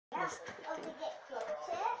fast. Oh, to get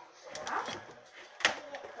closer? Huh? To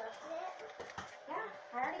get closer? Yeah,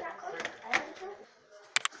 I already got close. I already told you.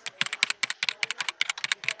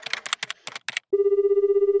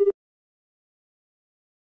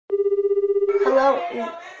 Hello,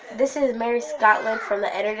 this is Mary Scotland from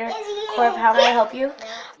the editor Corp. How may I help you?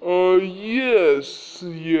 Yes,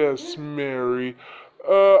 Mary.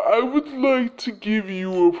 I would like to give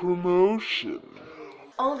you a promotion.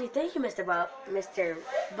 Only thank you, Mr.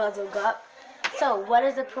 Buzzlegup. So, what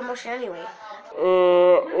is the promotion anyway?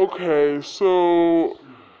 Okay, so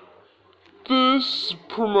this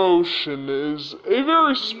promotion is a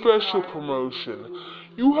very special promotion.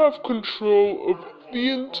 You have control of the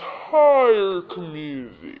entire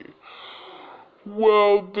community.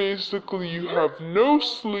 Well, basically, you have no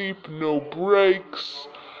sleep, no breaks,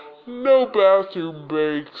 no bathroom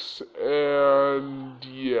breaks, and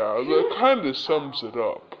yeah, that kind of sums it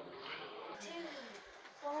up.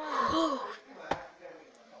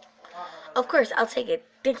 Of course, I'll take it.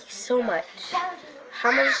 Thank you so much.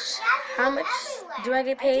 How much do I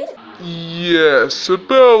get paid? Yes,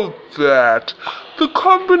 about that. The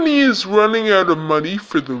company is running out of money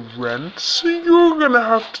for the rent, so you're gonna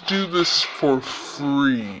have to do this for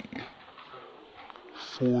free.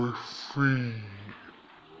 For free.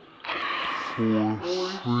 For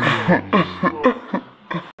free.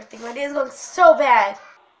 I think my day is going so bad.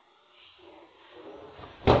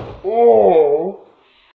 Oh.